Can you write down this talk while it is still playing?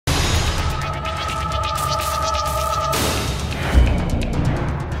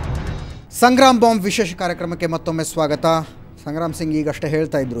Sangram bomb ವಿಶೇಷ ಕಾರ್ಯಕ್ರಮಕ್ಕೆ ಮತ್ತೊಮ್ಮೆ ಸ್ವಾಗತ. ಸಂಗ್ರಾಮ್ ಸಿಂಗ್ ಈಗಷ್ಟೇ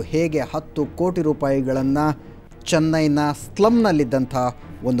ಹೇಳ್ತಾ ಇದ್ರು ಹೇಗೆ 10 ಕೋಟಿ ರೂಪಾಯಿಗಳನ್ನು ಚೆನ್ನೈನ ಸ್ಲಮ್ನಲ್ಲಿದ್ದಂಥ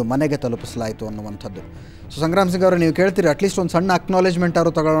ಒಂದು ಮನೆಗೆ ತಲುಪಿಸಲಾಯಿತು ಅನ್ನುವಂಥದ್ದು. ಸೊ ಸಂಗ್ರಾಮ್ ಸಿಂಗ್ ಅವರು ನೀವು ಕೇಳ್ತೀರಿ ಅಟ್ಲೀಸ್ಟ್ ಒಂದು ಸಣ್ಣ ಅಕ್ನಾಲೇಜ್ಮೆಂಟ್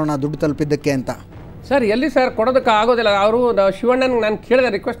ಅವರು ತಗೊಳ್ಳೋಣ ದುಡ್ಡು ತಲುಪಿದ್ದಕ್ಕೆ ಅಂತ. ಸರ್ ಎಲ್ಲಿ ಸರ್ ಕೊಡೋದಕ್ಕೆ ಆಗೋದಿಲ್ಲ. ಅವರು ಶಿವಣ್ಣನಿಗೆ ನಾನು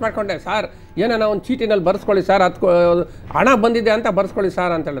ಕೇಳಿದೆ, ರಿಕ್ವೆಸ್ಟ್ ಮಾಡ್ಕೊಂಡೆ, ಸರ್ ಏನೋ ಒಂದು ಚೀಟಿನಲ್ಲಿ ಬರ್ಸ್ಕೊಳ್ಳಿ ಸರ್, ಅದು ಹಣ ಬಂದಿದೆ ಅಂತ ಬರ್ಸ್ಕೊಳ್ಳಿ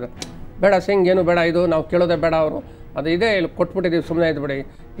ಸರ್ ಅಂತ ಹೇಳಿದೆ. ಬೇಡ ಸಿಂಗ್ ಏನು ಬೇಡ, ಇದು ನಾವು ಕೇಳೋದೇ ಬೇಡ, ಅವರು ಅದು ಇದೆ ಇಲ್ಲಿ ಕೊಟ್ಬಿಟ್ಟಿದ್ದೀವಿ, ಸುಮ್ಮನೆ ಇದ್ಬಿಡಿ.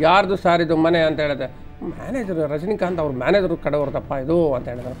 ಯಾರ್ದು ಸರ್ ಇದು ಮನೆ ಅಂತ ಹೇಳಿದೆ. ಮ್ಯಾನೇಜರು ರಜನಿಕಾಂತ್ ಅವ್ರ ಮ್ಯಾನೇಜರು ಕಡೆಯವ್ರದಪ್ಪ ಇದು ಅಂತ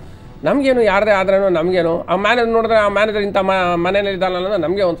ಹೇಳಿದ್ರು. ನಮಗೇನು ಯಾರದೇ ಆದ್ರೂ ನಮಗೇನು ಆ ಮ್ಯಾನೇಜರ್ ನೋಡಿದ್ರೆ ಆ ಮ್ಯಾನೇಜರ್ ಇಂಥ ಮನೇಲಿ ಇದ್ದಾನೆ ಅನ್ನೋದು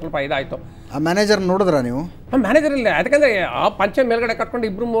ನಮಗೆ ಒಂದು ಸ್ವಲ್ಪ ಇದಾಯಿತು. ಆ ಮ್ಯಾನೇಜರ್ ನೋಡಿದ್ರ ನೀವು? ಆ ಮ್ಯಾನೇಜರ್ ಇಲ್ಲ, ಯಾಕಂದರೆ ಆ ಪಂಚೆ ಮೇಲ್ಗಡೆ ಕಟ್ಕೊಂಡು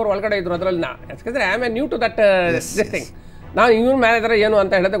 2-3 ಒಳಗಡೆ ಇದ್ರು. ಅದರಲ್ಲಿ ಯಾಕಂದರೆ I am A new to that this thing. ನಾನು ಇವ್ರ ಮ್ಯಾನೇಜರ್ ಏನು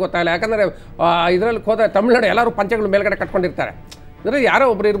ಅಂತ ಹೇಳಿದ್ರೆ ಗೊತ್ತಾಗಲ್ಲ. ಯಾಕಂದರೆ ಇದರಲ್ಲಿ ಹೋದರೆ ತಮಿಳ್ನಾಡು ಎಲ್ಲರೂ ಪಂಚೆಗಳು ಮೇಲ್ಗಡೆ ಕಟ್ಕೊಂಡಿರ್ತಾರೆ. ಇದರಲ್ಲಿ ಯಾರೋ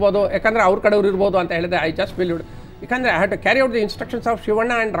ಒಬ್ರು ಇರ್ಬೋದು, ಯಾಕಂದರೆ ಅವ್ರ ಕಡೆಯವ್ರು ಇರ್ಬೋದು ಅಂತ ಹೇಳಿದೆ. ಐ ಜಸ್ಟ್ ಫೀಲ್ ಇಡ್, ಯಾಕಂದರೆ I have to carry out the instructions of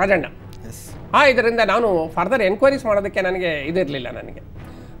Shivanna and Rajanna. ಇದರಿಂದ ನಾನು ಫರ್ದರ್ ಎನ್ಕ್ವೈರೀಸ್ ಮಾಡೋದಕ್ಕೆ ನನಗೆ ಇದಿರಲಿಲ್ಲ.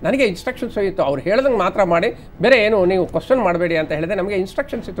 ನನಗೆ ಇನ್ಸ್ಟ್ರಕ್ಷನ್ಸ್ ಇತ್ತು, ಅವ್ರು ಹೇಳ್ದಂಗೆ ಮಾತ್ರ ಮಾಡಿ, ಬೇರೆ ಏನು ನೀವು ಕ್ವಶನ್ ಮಾಡಬೇಡಿ ಅಂತ ಹೇಳಿದೆ. ನಮಗೆ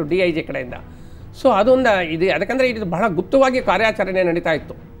ಇನ್ಸ್ಟ್ರಕ್ಷನ್ಸ್ ಇತ್ತು DIG ಕಡೆಯಿಂದ. ಸೊ ಅದೊಂದು ಇದು, ಅದಕ್ಕಂದರೆ ಇದು ಬಹಳ ಗುಪ್ತವಾಗಿ ಕಾರ್ಯಾಚರಣೆ ನಡೀತಾ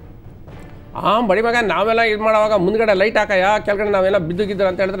ಇತ್ತು. ಬಡಿವಾಗ ನಾವೆಲ್ಲ ಇದು ಮಾಡುವಾಗ ಮುಂದ್ಗಡೆ ಲೈಟ್ ಕೆಳಗಡೆ ನಾವೆಲ್ಲ ಬಿದ್ದುಗಿದ್ರು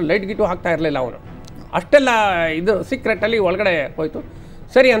ಅಂತ ಹೇಳಿದ್ರೆ ಲೈಟ್ ಗಿಟ್ಟು ಹಾಕ್ತಾ ಇರಲಿಲ್ಲ ಅವನು. ಅಷ್ಟೆಲ್ಲ ಇದು ಸೀಕ್ರೆಟಲ್ಲಿ ಒಳಗಡೆ ಹೋಯಿತು.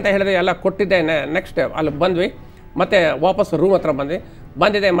 ಸರಿ ಅಂತ ಹೇಳಿದೆ, ಎಲ್ಲ ಕೊಟ್ಟಿದ್ದೆ. ನೆಕ್ಸ್ಟ್ ಅಲ್ಲಿ ಬಂದ್ವಿ, ಮತ್ತು ವಾಪಸ್ ರೂಮ್ ಹತ್ರ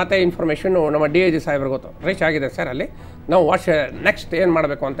ಬಂದಿದೆ. ಮತ್ತು ಇನ್ಫಾರ್ಮೇಷನ್ನು ನಮ್ಮ DIG ಸಾಹೇಬ್ರಿಗೆ ಗೊತ್ತು, ರೀಚ್ ಆಗಿದೆ ಸರ್ ಅಲ್ಲಿ, ನಾವು ನೆಕ್ಸ್ಟ್ ಏನು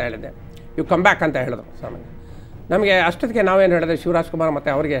ಮಾಡಬೇಕು ಅಂತ ಹೇಳಿದ್ದೆ. ಯು ಕಮ್ ಬ್ಯಾಕ್ ಅಂತ ಹೇಳಿದ್ರು ಸಾಮಾನ್ಯ. ನಮಗೆ ಅಷ್ಟೊತ್ತಿಗೆ ನಾವೇನು ಹೇಳಿದೆ, ಶಿವರಾಜ್ ಕುಮಾರ್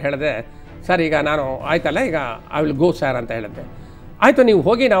ಮತ್ತು ಅವರಿಗೆ ಹೇಳಿದೆ, ಸರ್ ಈಗ ನಾನು ಆಯ್ತಲ್ಲ, ಈಗ ಐ ವಿಲ್ ಗೋ ಸರ್ ಅಂತ ಹೇಳಿದ್ದೆ. ಆಯಿತು ನೀವು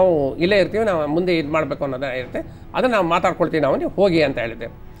ಹೋಗಿ, ನಾವು ಇಲ್ಲೇ ಇರ್ತೀವಿ, ನಾವು ಮುಂದೆ ಇದು ಮಾಡಬೇಕು ಅನ್ನೋದೇ ಇರುತ್ತೆ, ಅದನ್ನು ನಾವು ಮಾತಾಡ್ಕೊಳ್ತೀವಿ, ನಾವು ನೀವು ಹೋಗಿ ಅಂತ ಹೇಳಿದ್ದೆ.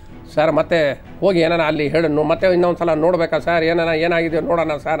 ಸರ್ ಮತ್ತೆ ಹೋಗಿ ಏನಾನ ಅಲ್ಲಿ ಹೇಳು, ಮತ್ತೆ ಇನ್ನೊಂದು ಸಲ ನೋಡಬೇಕಾ ಸರ್, ಏನಾಗಿದೆಯೋ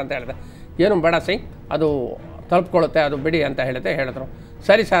ನೋಡೋಣ ಸರ್ ಅಂತ ಹೇಳಿದೆ. ಏನು ಬೇಡ ಸಿಂಗ್, ಅದು ತಲುಪ್ಕೊಳ್ಳುತ್ತೆ, ಅದು ಬಿಡಿ ಅಂತ ಹೇಳಿದ್ರು.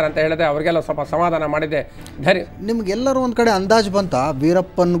 ಸರಿ ಸರ್ ಅಂತ ಹೇಳಿದೆ. ಅವರಿಗೆಲ್ಲ ಸ್ವಲ್ಪ ಸಮಾಧಾನ ಮಾಡಿದ್ದೆ. ಧೈರ್ಯ. ನಿಮಗೆಲ್ಲರೂ ಒಂದು ಕಡೆ ಅಂದಾಜು ಬಂತ,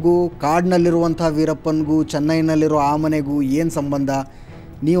 ವೀರಪ್ಪನಿಗೂ ಕಾಡಿನಲ್ಲಿರುವಂಥ ವೀರಪ್ಪನಿಗೂ ಚೆನ್ನೈನಲ್ಲಿರೋ ಆ ಮನೆಗೂ ಏನು ಸಂಬಂಧ,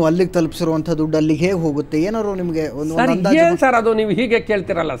 ನೀವು ಅಲ್ಲಿಗೆ ತಲುಪಿಸಿರುವಂಥ ದುಡ್ಡು ಅಲ್ಲಿಗೆ ಹೇಗೆ ಹೋಗುತ್ತೆ, ಏನಾದ್ರು ನಿಮಗೆ ಒಂದು ಏನು ಸರ್ ಅದು ನೀವು ಹೀಗೆ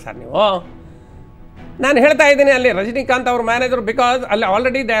ಕೇಳ್ತಿರಲ್ಲ ಸರ್ ನೀವು. ನಾನು ಹೇಳ್ತಾ ಇದ್ದೀನಿ, ಅಲ್ಲಿ ರಜನಿಕಾಂತ್ ಅವ್ರ ಮ್ಯಾನೇಜರ್, ಬಿಕಾಸ್ ಅಲ್ಲಿ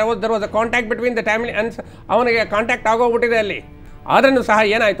already there was a contact between the family and ಅವನಿಗೆ ಕಾಂಟ್ಯಾಕ್ಟ್ ಆಗೋಗ್ಬಿಟ್ಟಿದೆ ಅಲ್ಲಿ. ಆದ್ರೂ ಸಹ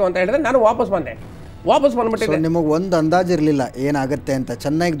ಏನಾಯಿತು ಅಂತ ಹೇಳಿದ್ರೆ ನಾನು ವಾಪಸ್ ಬಂದ್ಬಿಟ್ಟಿದ್ದೆ. ನಿಮಗೆ ಒಂದು ಅಂದಾಜು ಇರಲಿಲ್ಲ ಏನಾಗುತ್ತೆ ಅಂತ.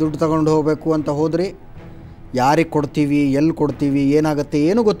 ಚೆನ್ನೈಗೆ ದುಡ್ಡು ತಗೊಂಡು ಹೋಗಬೇಕು ಅಂತ ಹೋದ್ರಿ, ಯಾರಿಗೆ ಕೊಡ್ತೀವಿ, ಎಲ್ಲಿ ಕೊಡ್ತೀವಿ, ಏನಾಗುತ್ತೆ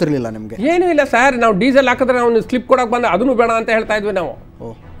ಏನೂ ಗೊತ್ತಿರಲಿಲ್ಲ ನಿಮಗೆ? ಏನೂ ಇಲ್ಲ ಸರ್, ನಾವು ಡೀಸೆಲ್ ಹಾಕಿದ್ರೆ ನಾವು ಸ್ಲಿಪ್ ಕೊಡೋಕೆ ಬಂದ, ಅದನ್ನು ಬೇಡ ಅಂತ ಹೇಳ್ತಾ ಇದ್ವಿ ನಾವು.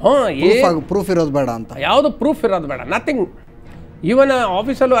 ಪ್ರೂಫ್ ಇರೋದು ಬೇಡ ಅಂತ. ಯಾವುದು ಪ್ರೂಫ್ ಇರೋದು ಬೇಡ, ನಥಿಂಗ್. ಈವನ್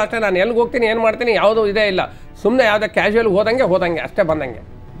ಆಫೀಸಲ್ಲೂ ಅಷ್ಟೇ, ನಾನು ಎಲ್ಲಿಗೆ ಹೋಗ್ತೀನಿ, ಏನು ಮಾಡ್ತೀನಿ, ಯಾವುದೂ ಇದೇ ಇಲ್ಲ. ಸುಮ್ಮನೆ ಯಾವುದೇ ಕ್ಯಾಶುವಲ್ ಹೋದಂಗೆ ಅಷ್ಟೇ ಬಂದಂಗೆ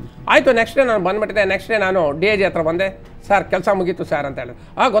ಆಯಿತು. ನೆಕ್ಸ್ಟ್ ಡೇ ನಾನು ಬಂದುಬಿಟ್ಟಿದ್ದೆ. ನೆಕ್ಸ್ಟ್ ಡೇ ನಾನು DIG ಹತ್ರ ಬಂದೆ. ಸರ್ ಕೆಲಸ ಮುಗೀತು ಸರ್ ಅಂತ ಹೇಳಿದ್ರು.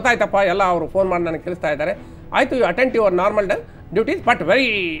 ಗೊತ್ತಾಯ್ತಪ್ಪ, ಎಲ್ಲ ಅವರು ಫೋನ್ ಮಾಡಿ ನನಗೆ ಕಳಿಸ್ತಾ ಇದ್ದಾರೆ. ಆಯಿತು, you attend your normal duties but very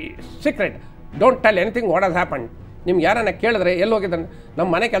secret, don't tell anything what has happen. ನಿಮ್ಗೆ ಯಾರನ್ನ ಕೇಳಿದ್ರೆ ಎಲ್ಲಿ ಹೋಗಿದ್ದೆ, ನಮ್ಮ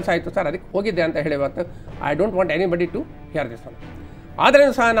ಮನೆ ಕೆಲಸ ಆಯಿತು ಸರ್, ಅದಕ್ಕೆ ಹೋಗಿದ್ದೆ ಅಂತ ಹೇಳಿ. ಇವತ್ತು I don't want anybody to here this one.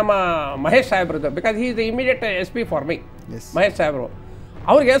 ಆದ್ರೂ ಸಹ ನಮ್ಮ Mahesh ಸಾಹೇಬ್ರದ್ದು, because he is the immediate SP for me. Mahesh ಸಾಹೇಬರು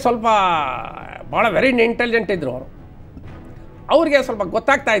ಅವ್ರಿಗೆ ಸ್ವಲ್ಪ ಭಾಳ ವೆರಿ ಇಂಟೆಲಿಜೆಂಟ್ ಇದ್ದರು ಅವರು. ಅವ್ರಿಗೆ ಸ್ವಲ್ಪ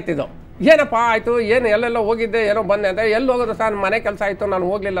ಗೊತ್ತಾಗ್ತಾ ಇತ್ತಿದ್ದು, ಏನಪ್ಪ ಆಯಿತು, ಏನು ಎಲ್ಲೆಲ್ಲ ಹೋಗಿದ್ದೆ, ಏನೋ ಬಂದೆ ಅಂತ. ಎಲ್ಲಿ ಹೋಗೋದು ಸರ್, ಮನೆ ಕೆಲಸ ಆಯಿತು, ನಾನು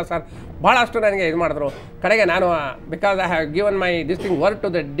ಹೋಗಲಿಲ್ಲ ಸರ್. ಭಾಳಷ್ಟು ನನಗೆ ಇದು ಮಾಡಿದ್ರು. ಕಡೆಗೆ ನಾನು because I have given my this thing work to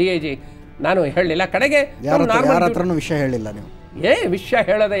the DIG, ನಾನು ಹೇಳಲಿಲ್ಲ. ಕಡೆಗೆ ವಿಷಯ ಹೇಳಿಲ್ಲ ನೀವು? ವಿಷಯ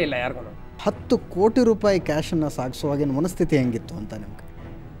ಹೇಳೋದೇ ಇಲ್ಲ ಯಾರಿಗೂ. 10 ಕೋಟಿ ರೂಪಾಯಿ ಕ್ಯಾಶನ್ನು ಸಾಗಿಸುವಾಗಿನ ಮನಸ್ಥಿತಿ ಹೆಂಗಿತ್ತು ಅಂತ ನಿಮ್ಗೆ?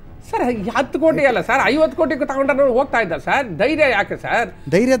 ಸರ್ 10 ಕೋಟಿ ಅಲ್ಲ ಸರ್, 50 ಕೋಟಿಗೆ ತಗೊಂಡ್ರೆ ಹೋಗ್ತಾ ಇದ್ದ ಸರ್. ಧೈರ್ಯ ಯಾಕೆ ಸರ್?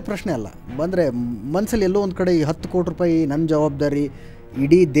 ಧೈರ್ಯದ ಪ್ರಶ್ನೆ ಅಲ್ಲ, ಬಂದರೆ ಮನಸ್ಸಲ್ಲಿ ಎಲ್ಲೋ ಒಂದು ಕಡೆ 10 ಕೋಟಿ ರೂಪಾಯಿ ನನ್ನ ಜವಾಬ್ದಾರಿ,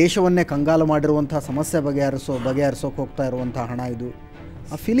 ಇಡೀ ದೇಶವನ್ನೇ ಕಂಗಾಲು ಮಾಡಿರುವಂಥ ಸಮಸ್ಯೆ ಬಗೆಹರಿಸೋಕೆ ಹೋಗ್ತಾ ಇರುವಂಥ ಹಣ, ಇದು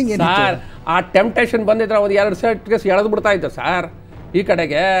ಆ ಫೀಲಿಂಗ್ ಏನು ಸರ್? ಆ ಟೆಂಪ್ಟೇಷನ್ ಬಂದಿದ್ರೆ ಒಂದು 2 ಸೂಟ್ ಕೇಸ್ ಎಳೆದು ಬಿಡ್ತಾ ಇತ್ತು ಸರ್. ಈ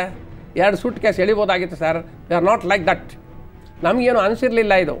ಕಡೆಗೆ 2 suit case ಎಳಿಬೋದಾಗಿತ್ತು sir. They are not like that. ನಮಗೇನು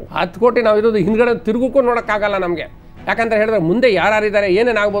ಅನಿಸಿರಲಿಲ್ಲ ಇದು 10 ಕೋಟಿ. ನಾವು ಇರೋದು ಹಿಂದ್ಗಡೆ ತಿರುಗಕ್ಕೂ ನೋಡೋಕ್ಕಾಗಲ್ಲ ನಮಗೆ. ಯಾಕಂತ ಹೇಳಿದ್ರೆ ಮುಂದೆ ಯಾರ್ಯಾರಿದ್ದಾರೆ,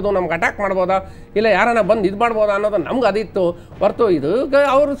 ಏನೇನಾಗ್ಬೋದು, ನಮ್ಗೆ ಅಟ್ಯಾಕ್ ಮಾಡ್ಬೋದಾ, ಇಲ್ಲ ಯಾರನ್ನ ಬಂದು ಇದು ಮಾಡ್ಬೋದಾ ಅನ್ನೋದು ನಮ್ಗೆ ಅದಿತ್ತು ಹೊರತು. ಇದು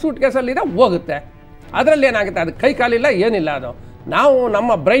ಅವ್ರ ಸೂಟ್ ಕೇಸಲ್ಲಿದೆ, ಹೋಗುತ್ತೆ, ಅದರಲ್ಲಿ ಏನಾಗುತ್ತೆ, ಅದು ಕೈ ಕಾಲಿಲ್ಲ, ಏನಿಲ್ಲ. ಅದು ನಾವು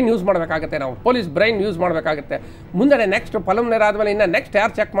ನಮ್ಮ ಬ್ರೈನ್ ಯೂಸ್ ಮಾಡಬೇಕಾಗುತ್ತೆ, ನಾವು ಪೊಲೀಸ್ ಬ್ರೈನ್ ಯೂಸ್ ಮಾಡಬೇಕಾಗುತ್ತೆ. ಮುಂದೆ ನೆಕ್ಸ್ಟ್ ಪಲಮ್ನೇರ್ ಆದಮೇಲೆ ಇನ್ನು ನೆಕ್ಸ್ಟ್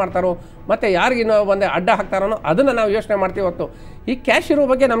ಯಾರು ಚೆಕ್ ಮಾಡ್ತಾರೋ, ಮತ್ತು ಯಾರಿಗಿನ್ನೋ ಬಂದು ಅಡ್ಡ ಹಾಕ್ತಾರೋ ಅದನ್ನು ನಾವು ಯೋಚನೆ ಮಾಡ್ತೀವಿ ಹೊತ್ತು. ಈ ಕ್ಯಾಶ್ ಇರೋ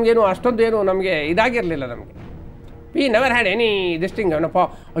ಬಗ್ಗೆ ನಮಗೇನು ಅಷ್ಟೊಂದು ಏನು ನಮಗೆ ಇದಾಗಿರಲಿಲ್ಲ. ನಮಗೆ we never had any this thing, ಏನಪ್ಪ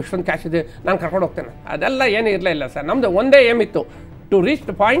ಇಷ್ಟೊಂದು ಕ್ಯಾಶ್ ಇದೆ ನಾನು ಕರ್ಕೊಂಡು ಹೋಗ್ತೇನೆ, ಅದೆಲ್ಲ ಏನೂ ಇರಲಿಲ್ಲ ಸರ್. ನಮ್ಮದು ಒಂದೇ ಏಮ್ ಇತ್ತು, to reach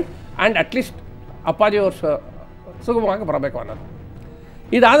the point and at least ಅಪ್ಪಾಜಿಯವ್ರು ಸುಗಮವಾಗಿ ಬರಬೇಕು ಅನ್ನೋದು.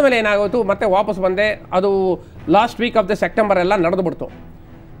 ಇದಾದಮೇಲೆ ಏನಾಗೋಯ್ತು, ಮತ್ತೆ ವಾಪಸ್ ಬಂದೆ. ಅದು last week of the September ಎಲ್ಲ ನಡೆದುಬಿಡ್ತು.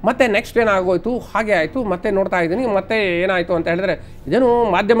 ಮತ್ತು ನೆಕ್ಸ್ಟ್ ಏನಾಗೋಯ್ತು, ಹಾಗೆ ಆಯಿತು. ಮತ್ತೆ ನೋಡ್ತಾ ಇದ್ದೀನಿ, ಮತ್ತೆ ಏನಾಯಿತು ಅಂತ ಹೇಳಿದ್ರೆ, ಇದೇನು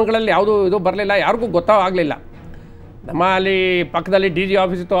ಮಾಧ್ಯಮಗಳಲ್ಲಿ ಯಾವುದೂ ಇದು ಬರಲಿಲ್ಲ, ಯಾರಿಗೂ ಗೊತ್ತಾಗಲಿಲ್ಲ. ನಮ್ಮ ಅಲ್ಲಿ ಪಕ್ಕದಲ್ಲಿ ಡಿ ಜಿ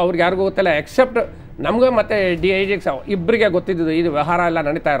ಆಫೀಸ್ ಇತ್ತು, ಅವ್ರಿಗೆ ಯಾರಿಗೂ ಗೊತ್ತಿಲ್ಲ ಎಕ್ಸೆಪ್ಟ್ ನಮಗೂ ಮತ್ತು DIG ಇಬ್ಬರಿಗೆ ಗೊತ್ತಿದ್ದು ಇದು ವ್ಯವಹಾರ ಎಲ್ಲ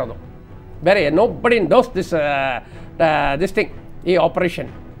ನಡೀತಾ ಇರೋದು. ಬೇರೆ ನೋ ಬಡಿ ನೋಸ್ ದಿಸ್ ಥಿಂಗ್, ಈ ಆಪರೇಷನ್.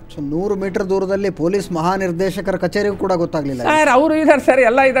 ಸೊ 100 ಮೀಟರ್ ದೂರದಲ್ಲಿ ಪೊಲೀಸ್ ಮಹಾನಿರ್ದೇಶಕರ ಕಚೇರಿಗೂ ಕೂಡ ಗೊತ್ತಾಗಲಿಲ್ಲ ಸರ್. ಅವರು ಇದ್ದಾರೆ ಸರ್,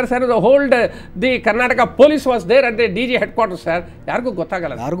 ಎಲ್ಲ ಇದ್ದಾರೆ sir. Hold the Karnataka police was there at the DG head quarters sir. ಯಾರಿಗೂ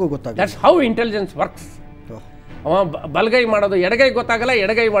ಗೊತ್ತಾಗಲ್ಲ, ಯಾರಿಗೂ ಗೊತ್ತಾಗಲ್ಲ. That's how intelligence works. ಅವ ಬಲಗೈ ಮಾಡೋದು ಎಡಗೈ ಗೊತ್ತಾಗಲ್ಲ,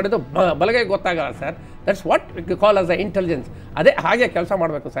 ಎಡಗೈ ಮಾಡೋದು ಬಲಗೈ ಗೊತ್ತಾಗಲ್ಲ sir. That's what we call as the intelligence. ಅದೇ ಹಾಗೆ ಕೆಲಸ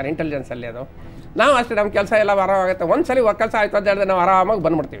ಮಾಡಬೇಕು ಸರ್ ಇಂಟೆಲಿಜೆನ್ಸಲ್ಲಿ. ಅದು ನಾವು ಅಷ್ಟೇ, ನಮ್ಮ ಕೆಲಸ ಎಲ್ಲ ಆರಾಮಾಗುತ್ತೆ. ಒಂದ್ಸಲಿ ಕೆಲಸ ಆಯಿತು ಅಂತ ಹೇಳಿದ್ರೆ ನಾವು ಆರಾಮಾಗಿ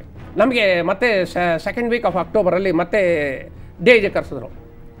ಬಂದ್ಬಿಡ್ತೀವಿ. ನಮಗೆ ಮತ್ತೆ ಸೆಕೆಂಡ್ ವೀಕ್ ಆಫ್ ಅಕ್ಟೋಬರಲ್ಲಿ ಮತ್ತೆ DIG ಕರೆಸಿದ್ರು.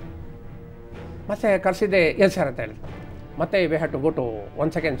 ಮತ್ತೆ ಕರೆಸಿದ್ದೆ ಎಸ್ ಸರ್ ಅಂತ ಹೇಳಿದ್ರು. ಮತ್ತೆ we have to go to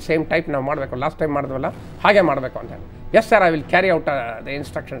one second same type ನಾವು ಮಾಡಬೇಕು, ಲಾಸ್ಟ್ ಟೈಮ್ ಮಾಡಿದ್ವಲ್ಲ ಹಾಗೆ ಮಾಡಬೇಕು ಅಂತ ಹೇಳಿ. Yes sir, I will carry out the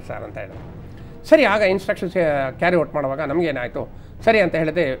instructions sir ಅಂತ ಹೇಳಿದ್ರು. ಸರಿ, ಆಗ ಇನ್ಸ್ಟ್ರಕ್ಷನ್ಸ್ ಕ್ಯಾರಿ ಔಟ್ ಮಾಡುವಾಗ ನಮಗೇನಾಯಿತು, ಸರಿ ಅಂತ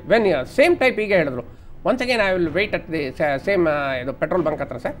ಹೇಳಿದೆ. ವೆನ್ ಸೇಮ್ ಟೈಪ್ ಹೀಗೆ ಹೇಳಿದ್ರು, once again I will weight at the same ಇದು ಪೆಟ್ರೋಲ್ ಬಂಕ್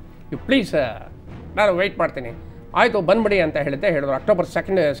ಹತ್ರ ಸರ್, ಯು ಪ್ಲೀಸ್ ನಾನು ವೆಯ್ಟ್ ಮಾಡ್ತೀನಿ. ಆಯಿತು ಬಂದ್ಬಿಡಿ ಅಂತ ಹೇಳಿದ್ರು. ಅಕ್ಟೋಬರ್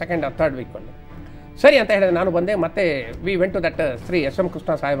ಸೆಕೆಂಡ್ ಥರ್ಡ್ ವೀಕಲ್ಲಿ ಸರಿ ಅಂತ ಹೇಳಿದೆ. ನಾನು ಬಂದೆ. ಮತ್ತೆ we went to that Shri SM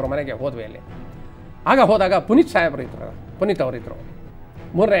Krishna ಸಾಹೇಬ್ರ ಮನೆಗೆ ಹೋದ್ವಿ. ಅಲ್ಲಿ ಆಗ ಹೋದಾಗ ಪುನೀತ್ ಸಾಹೇಬರು ಇದ್ರು, ಪುನೀತ್ ಅವರಿದ್ದರು,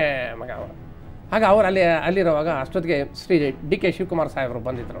 3ನೇ ಮಗ ಅವರು. ಆಗ ಅವರು ಅಲ್ಲಿರುವಾಗ ಅಷ್ಟೊತ್ತಿಗೆ ಶ್ರೀ DK ಶಿವಕುಮಾರ್ ಸಾಹೇಬರು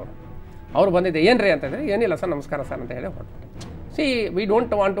ಬಂದಿದ್ರು. ಅವರು ಬಂದಿದ್ದೆ. ಏನು ರೀ ಅಂತಂದರೆ, ಏನಿಲ್ಲ ಸರ್, ನಮಸ್ಕಾರ ಸರ್ ಅಂತ ಹೇಳಿ ಹೊರಟು. C we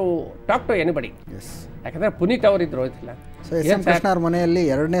don't want to talk to anybody. ಯಾಕಂದರೆ ಪುನೀತ್ ಅವರಿದ್ದರು. ಇದಿಲ್ಲ SM ಕೃಷ್ಣ ಅವ್ರ ಮನೆಯಲ್ಲಿ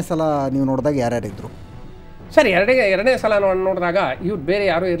 2ನೇ ಸಲ ನೀವು ನೋಡಿದಾಗ ಯಾರ್ಯಾರಿದ್ರು ಸರ್? ಎರಡನೇ ಸಲ ನೋಡಿದಾಗ ಇವ್ರು ಬೇರೆ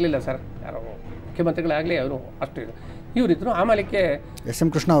ಯಾರೂ ಇರಲಿಲ್ಲ ಸರ್. ಯಾರೋ ಮುಖ್ಯಮಂತ್ರಿಗಳಾಗಲಿ ಅವರು ಅಷ್ಟು ಇವರಿದ್ದರು. ಆಮೇಲೆ SM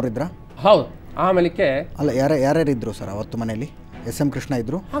ಕೃಷ್ಣ ಅವರಿದ್ರಾ? ಹೌದು. ಆಮೇಲೆ ಅಲ್ಲ, ಯಾರ್ಯಾರಿದ್ರು ಸರ್ ಅವತ್ತು ಮನೆಯಲ್ಲಿ? SM ಕೃಷ್ಣ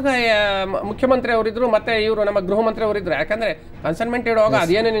ಇದ್ರು, ಆಗ ಮುಖ್ಯಮಂತ್ರಿ ಅವರಿದ್ರು, ಮತ್ತೆ ಇವರು ನಮ್ಮ ಗೃಹ ಮಂತ್ರಿ ಅವರಿದ್ರು. ಯಾಕಂದರೆ ಕನ್ಸೈನ್ಮೆಂಟ್ ಇಡುವಾಗ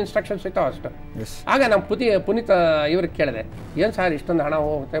ಅದೇನೇನು ಇನ್ಸ್ಟ್ರಕ್ಷನ್ಸ್ ಇತ್ತೋ ಅಷ್ಟು. ಆಗ ನಮ್ಮ ಪುನೀತ್ ಇವ್ರಿಗೆ ಕೇಳಿದೆ, ಏನು ಸರ್ ಇಷ್ಟೊಂದು ಹಣ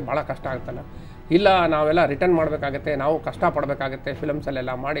ಹೋಗುತ್ತೆ, ಭಾಳ ಕಷ್ಟ ಆಗುತ್ತಲ್ಲ. ಇಲ್ಲ, ನಾವೆಲ್ಲ ರಿಟರ್ನ್ ಮಾಡಬೇಕಾಗತ್ತೆ, ನಾವು ಕಷ್ಟಪಡಬೇಕಾಗತ್ತೆ,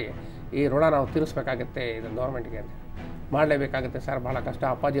 ಫಿಲಮ್ಸಲ್ಲೆಲ್ಲ ಮಾಡಿ ಈ ಋಣ ನಾವು ತೀರಿಸ್ಬೇಕಾಗತ್ತೆ ಇದು ಗೌರ್ಮೆಂಟ್ಗೆ ಅಂತ ಮಾಡಲೇಬೇಕಾಗುತ್ತೆ ಸರ್, ಭಾಳ ಕಷ್ಟ.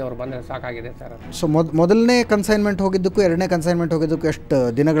 ಅಪ್ಪಾಜಿ ಅವರು ಬಂದರೆ ಸಾಕಾಗಿದೆ ಸರ್. ಸೊ ಮೊದಲನೇ ಕನ್ಸೈನ್ಮೆಂಟ್ ಹೋಗಿದ್ದಕ್ಕೂ 2ನೇ ಕನ್ಸೈನ್ಮೆಂಟ್ ಹೋಗಿದ್ದಕ್ಕೂ ಎಷ್ಟು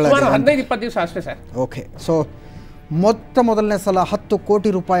ದಿನಗಳ? 15-20 ದಿವಸ ಅಷ್ಟೇ ಸರ್. ಓಕೆ. ಸೊ ಮೊದಲನೇ ಸಲ 10 ಕೋಟಿ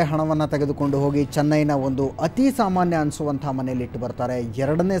ರೂಪಾಯಿ ಹಣವನ್ನು ತೆಗೆದುಕೊಂಡು ಹೋಗಿ ಚೆನ್ನೈನ ಒಂದು ಅತಿ ಸಾಮಾನ್ಯ ಅನಿಸುವಂಥ ಮನೆಯಲ್ಲಿ ಇಟ್ಟು ಬರ್ತಾರೆ.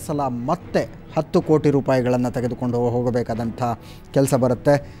 2ನೇ ಸಲ ಮತ್ತೆ 10 ಕೋಟಿ ರೂಪಾಯಿಗಳನ್ನು ತೆಗೆದುಕೊಂಡು ಹೋಗಬೇಕಾದಂಥ ಕೆಲಸ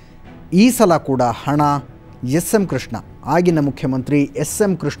ಬರುತ್ತೆ. ಈ ಸಲ ಕೂಡ ಹಣ SM ಕೃಷ್ಣ, ಆಗಿನ ಮುಖ್ಯಮಂತ್ರಿ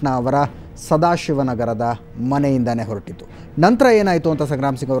SM ಕೃಷ್ಣ ಅವರ ಸದಾಶಿವನಗರದ ಮನೆಯಿಂದನೇ ಹೊರಟಿತು. ನಂತರ ಏನಾಯಿತು ಅಂತ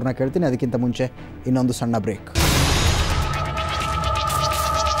ಸಂಗ್ರಾಮ್ ಸಿಂಗ್ ಅವ್ರನ್ನ ಕೇಳ್ತೀನಿ. ಅದಕ್ಕಿಂತ ಮುಂಚೆ ಇನ್ನೊಂದು ಸಣ್ಣ ಬ್ರೇಕ್.